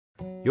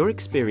Your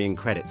Experian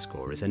credit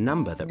score is a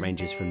number that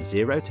ranges from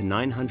 0 to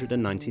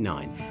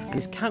 999 and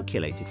is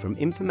calculated from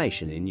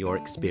information in your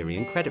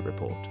Experian credit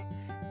report.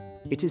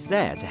 It is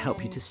there to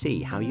help you to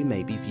see how you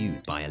may be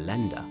viewed by a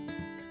lender.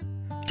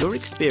 Your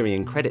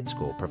Experian credit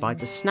score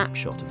provides a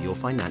snapshot of your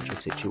financial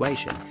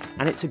situation,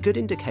 and it's a good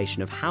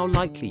indication of how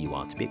likely you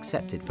are to be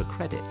accepted for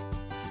credit.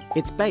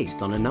 It's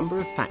based on a number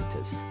of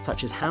factors,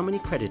 such as how many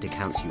credit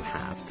accounts you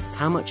have,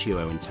 how much you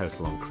owe in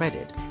total on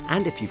credit,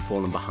 and if you've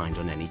fallen behind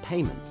on any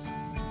payments.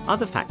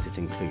 Other factors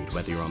include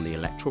whether you're on the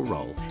electoral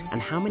roll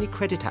and how many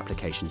credit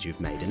applications you've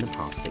made in the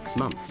past 6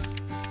 months.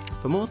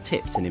 For more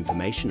tips and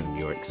information on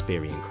your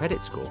Experian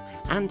credit score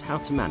and how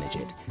to manage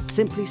it,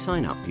 simply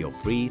sign up for your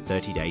free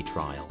 30-day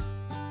trial.